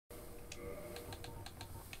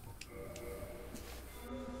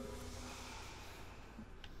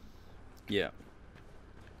Yeah.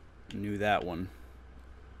 Knew that one.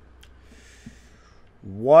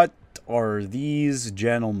 What are these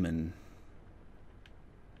gentlemen?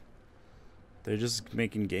 They're just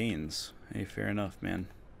making gains. Hey, fair enough, man.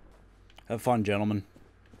 Have fun, gentlemen.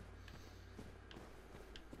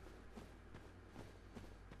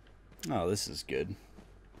 Oh, this is good.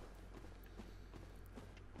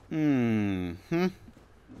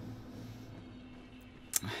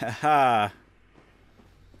 Haha.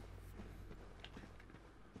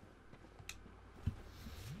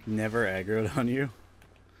 Never aggroed on you?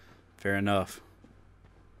 Fair enough.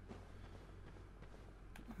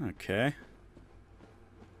 Okay.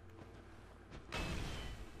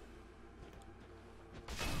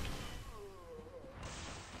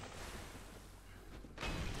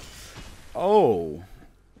 Oh.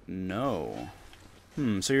 No.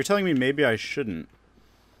 So you're telling me maybe I shouldn't.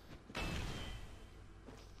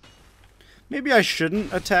 Maybe I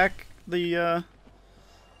shouldn't attack the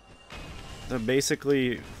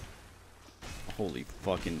basically... Holy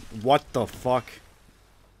fucking... What the fuck?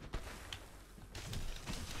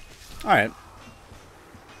 Alright.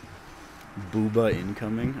 Booba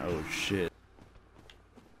incoming? Oh, shit.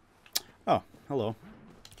 Oh, hello.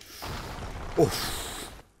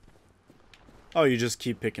 Oof. Oh, you just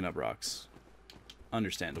keep picking up rocks.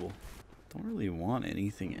 Understandable. Don't really want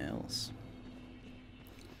anything else.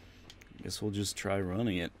 Guess we'll just try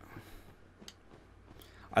running it.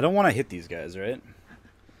 I don't want to hit these guys, right?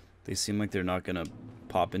 They seem like they're not gonna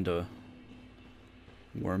pop into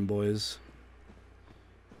worm boys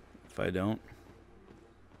if I don't.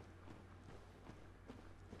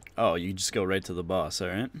 Oh, you just go right to the boss,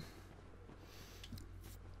 alright?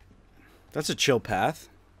 That's a chill path.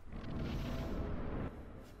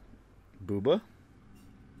 Booba?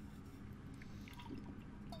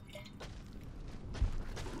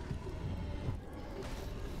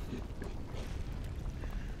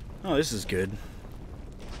 Oh, this is good.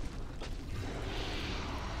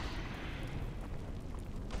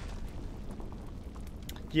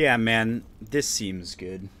 Yeah, man, this seems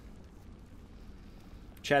good.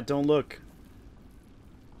 Chat, don't look.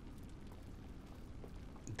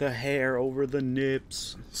 The hair over the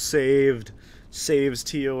nips. Saved. Saves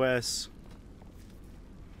TOS.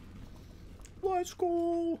 Let's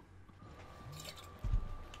go.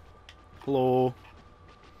 Hello.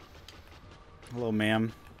 Hello,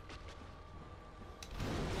 ma'am.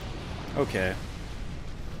 Okay.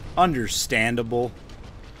 Understandable.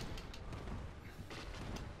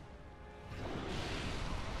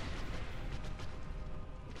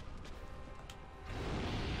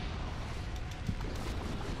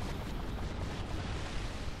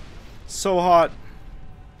 So hot.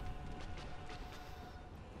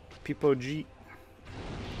 People G.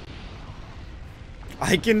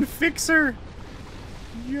 I can fix her.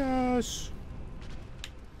 Yes.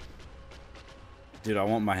 Dude, I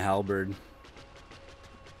want my halberd.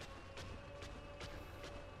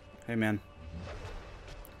 Hey, man.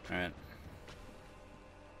 Alright.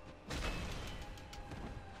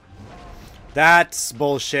 That's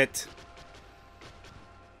bullshit.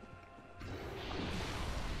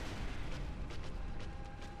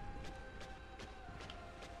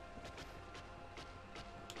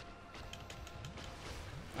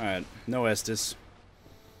 Alright, no Estus.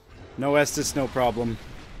 No Estus, no problem.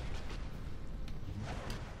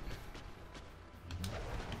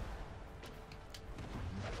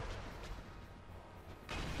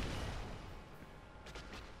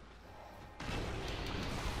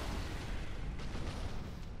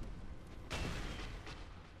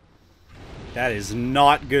 That is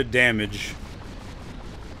not good damage.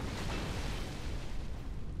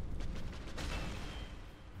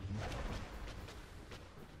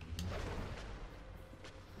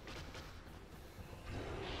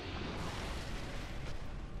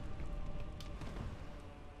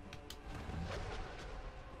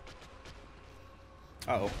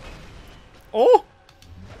 Uh-oh. Oh!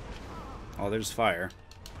 Oh, there's fire.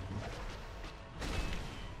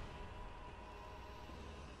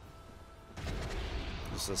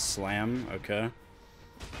 Just a slam, okay.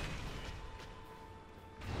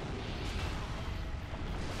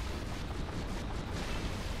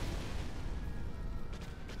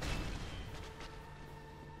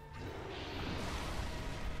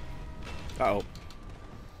 Uh-oh.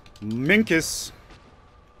 Binkus.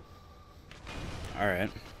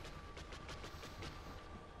 Alright.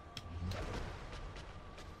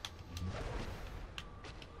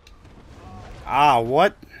 Ah,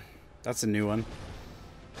 what? That's a new one.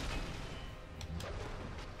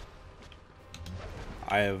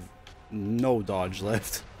 I have no dodge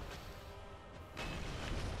left.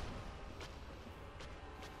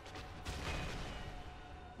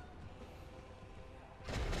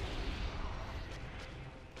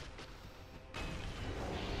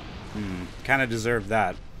 Kind of deserved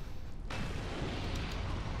that.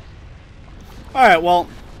 Alright, well.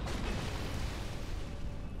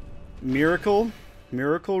 Miracle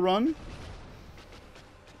run.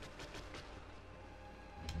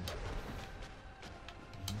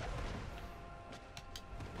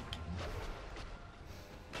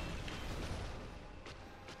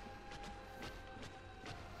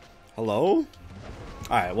 Hello?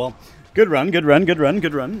 Alright, well, good run.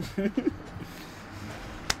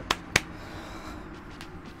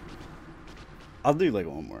 I'll do like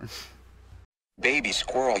one more. Baby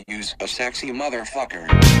squirrel, use a sexy motherfucker.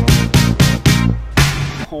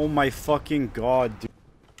 Oh my fucking god, dude.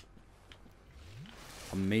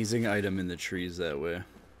 Amazing item in the trees that way.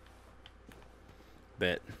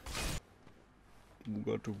 Bet.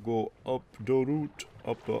 Got to go up the route,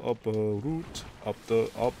 up the upper route, up the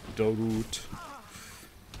route.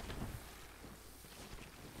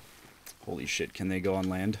 Holy shit, can they go on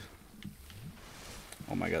land?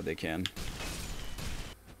 Oh my god, they can.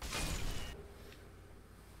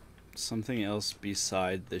 Something else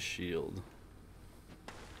beside the shield.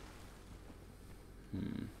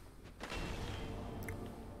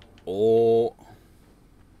 Oh.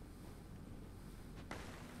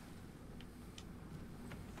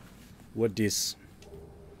 What this?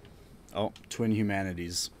 Oh, twin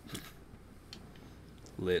humanities.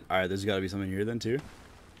 Lit. Alright, there's gotta be something here then too.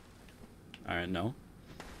 Alright, no.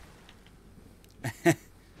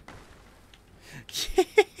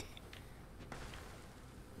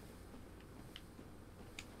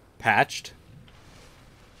 Patched.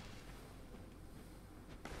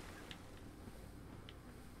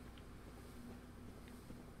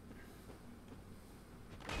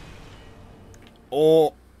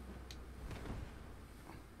 Oh.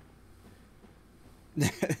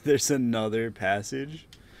 There's another passage.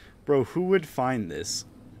 Bro, who would find this?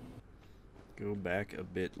 Go back a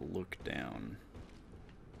bit, look down.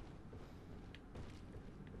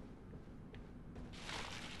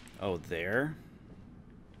 Oh, there?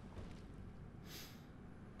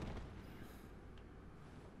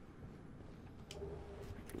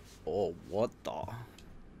 Oh, what the?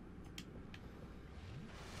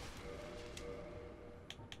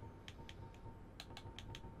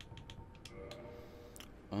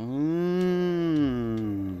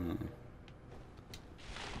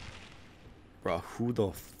 Bro, who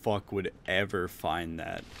the fuck would ever find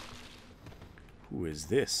that? Who is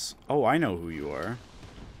this? Oh, I know who you are.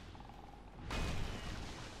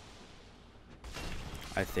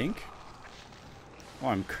 I think. Oh,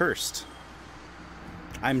 I'm cursed.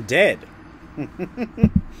 I'm dead.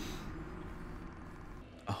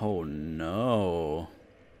 Oh no.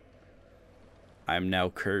 I'm now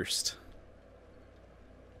cursed.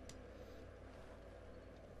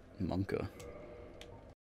 Monka.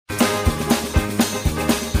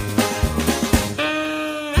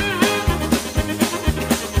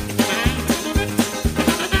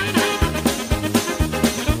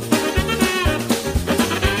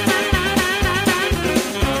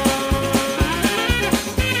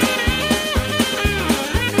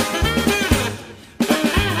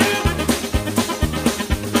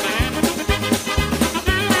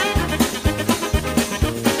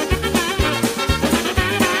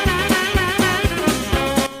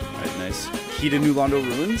 To New Londo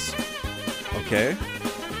Ruins. Okay.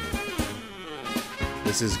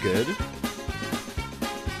 This is good.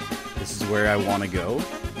 This is where I want to go.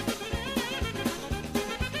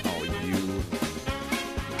 Oh, you.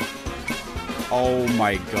 Oh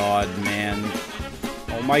my god, man.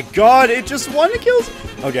 Oh my god, it just one kills.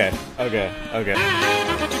 Okay, okay, okay.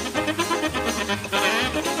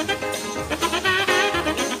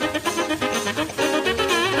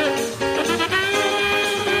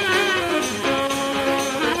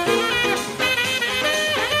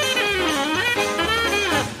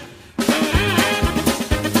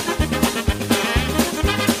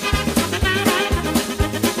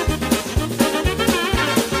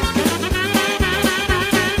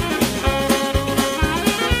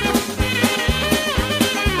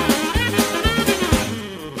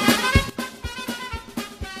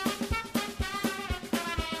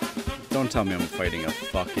 Don't tell me I'm fighting a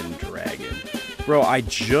fucking dragon. Bro, I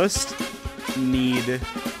just need...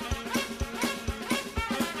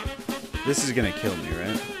 This is gonna kill me,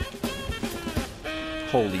 right?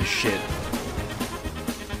 Holy shit.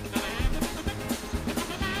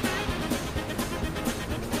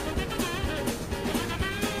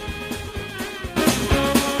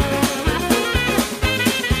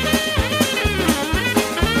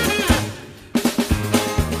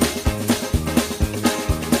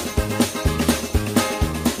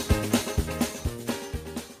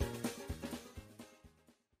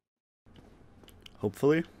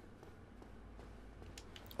 Hopefully.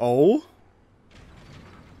 Oh.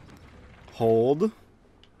 Hold.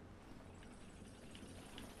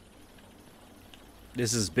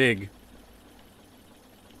 This is big.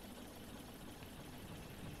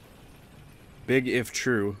 Big if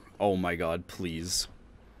true. Oh my god, please.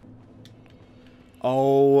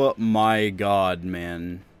 Oh my god,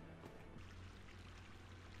 man.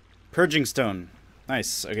 Purging stone.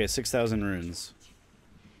 Nice. Okay, 6,000 runes.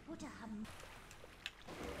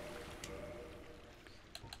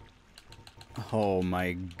 Oh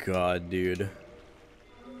my god, dude.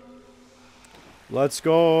 Let's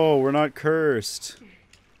go. We're not cursed.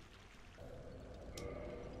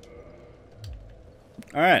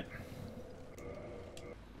 Alright.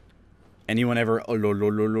 Anyone ever...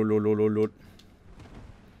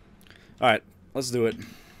 Alright, let's do it.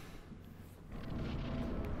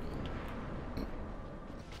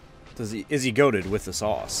 Is he goated with the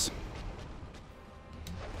sauce?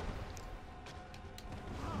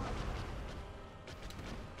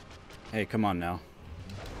 Hey, come on now.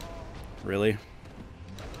 Really?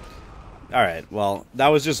 Alright, well, that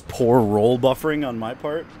was just poor roll buffering on my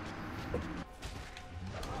part.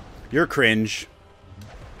 You're cringe.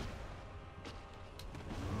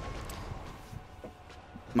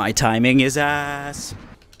 My timing is ass.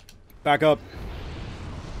 Back up.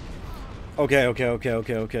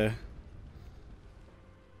 Okay.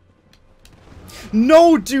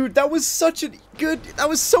 No, dude, that was such a good... That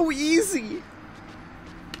was so easy.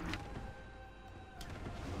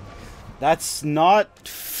 That's not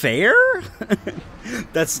fair?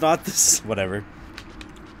 That's not this... Whatever.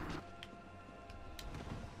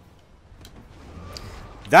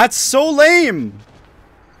 That's so lame!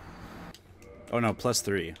 Oh no,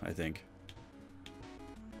 +3, I think.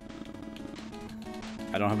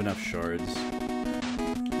 I don't have enough shards.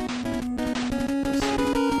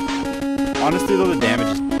 Honestly though, the damage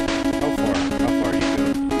is... How far? How far do you go?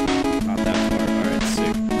 Not that far. Alright,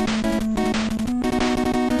 sick.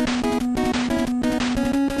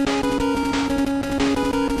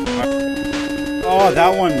 Oh,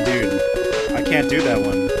 that one, dude. I can't do that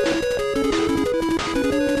one.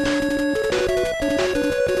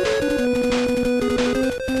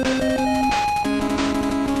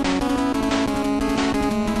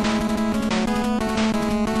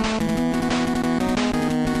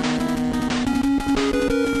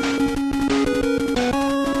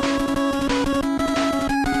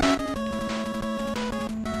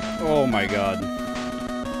 Oh my god.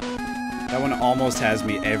 That one almost has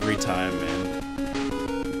me every time, man.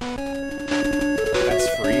 That's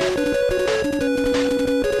free?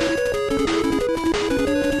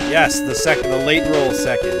 Yes, the late roll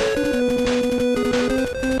second.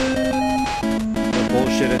 The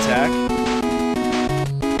bullshit attack.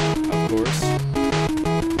 Of course.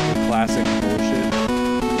 The classic bullshit.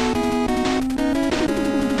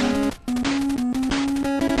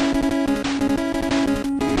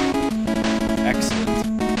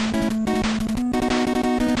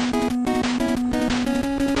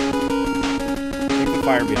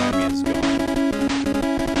 Fire behind me is gone.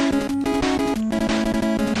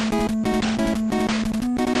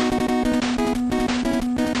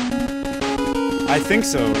 I think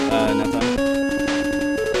so, Nathan.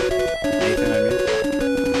 Nathan, I mean.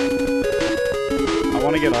 I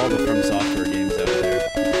want to get all the From Software games out of there.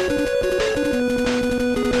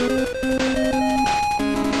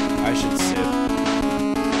 I should sip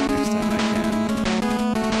next time I can.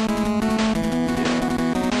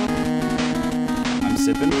 I'm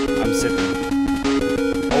sipping? I'm sipping.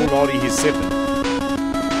 Oh lordy, he's sipping.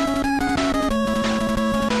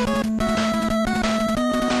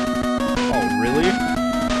 Oh, really?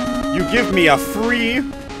 You give me a free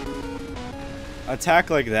attack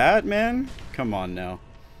like that, man? Come on now.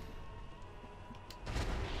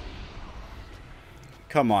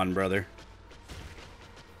 Come on, brother.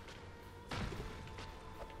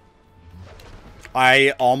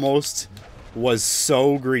 I almost was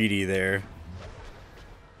so greedy there.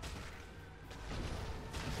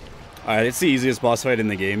 Alright, it's the easiest boss fight in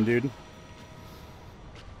the game, dude.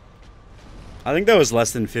 I think that was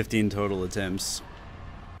less than 15 total attempts.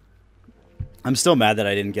 I'm still mad that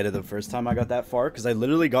I didn't get it the first time I got that far, because I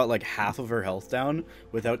literally got like half of her health down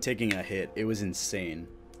without taking a hit. It was insane.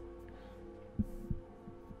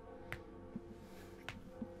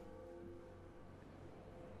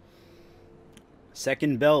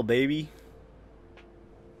 Second bell, baby.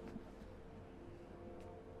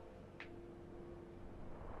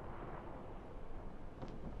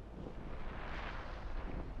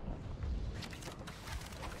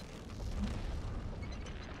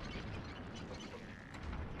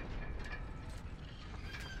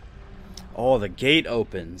 Oh, the gate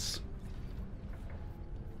opens.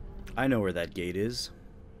 I know where that gate is.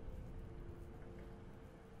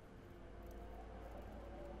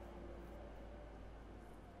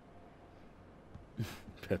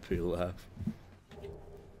 Pepe laugh.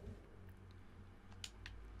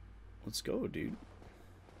 Let's go, dude.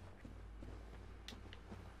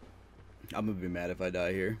 I'm gonna be mad if I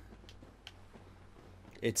die here.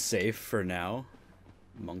 It's safe for now.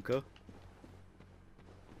 Monka.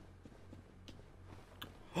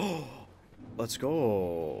 Oh, let's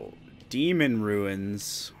go. Demon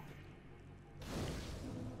ruins.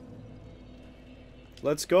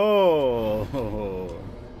 Let's go.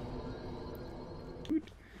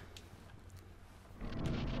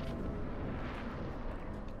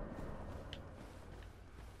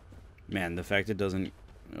 Man, the fact it doesn't...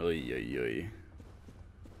 Oy, oy, oy.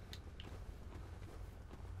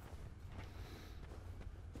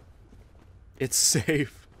 It's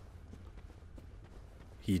safe.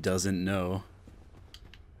 He doesn't know.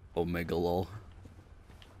 Omega lol.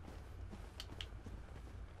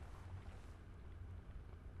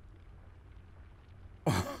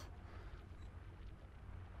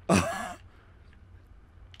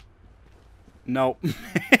 No.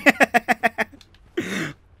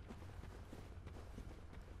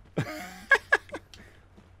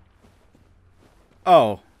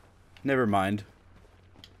 Oh, never mind.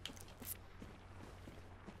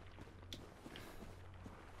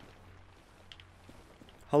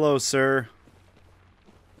 Hello, sir.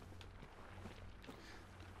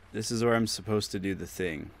 This is where I'm supposed to do the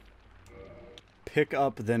thing. Pick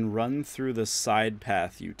up, then run through the side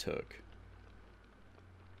path you took.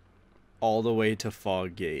 All the way to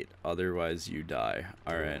Fog Gate. Otherwise, you die.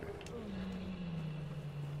 Alright.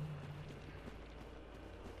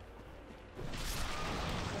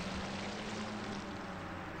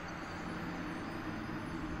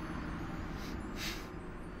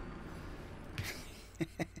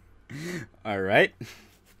 Alright.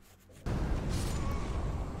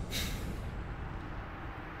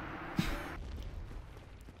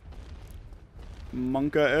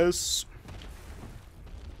 Monka S.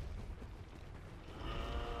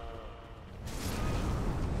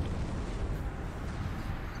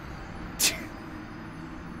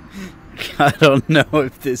 I don't know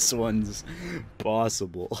if this one's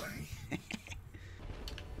possible.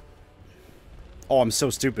 Oh, I'm so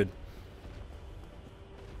stupid.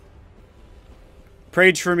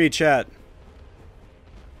 Prage for me, chat.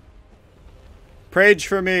 Prage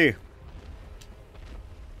for me.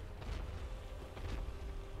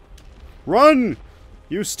 Run!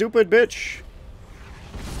 You stupid bitch.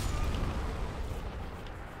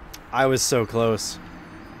 I was so close.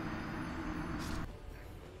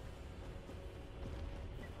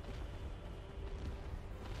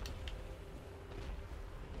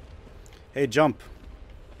 Hey, jump.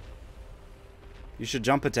 You should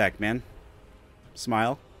jump attack, man.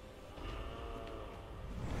 Smile.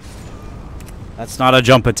 That's not a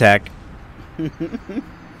jump attack.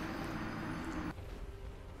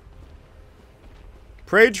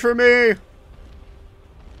 Prage for me!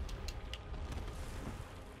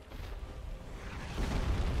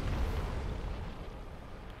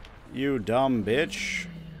 You dumb bitch.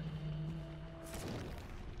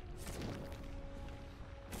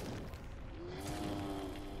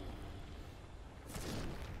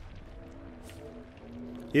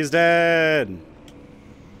 He's dead.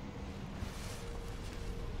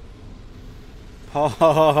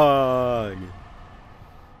 Hog.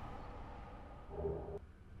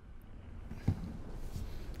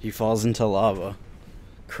 He falls into lava.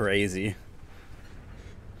 Crazy.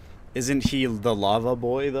 Isn't he the lava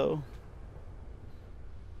boy, though?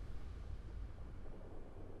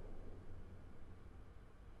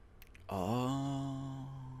 Oh.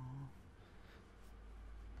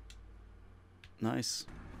 Nice.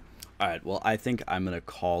 Alright, well, I think I'm going to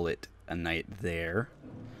call it a night there.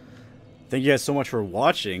 Thank you guys so much for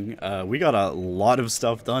watching. We got a lot of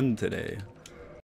stuff done today.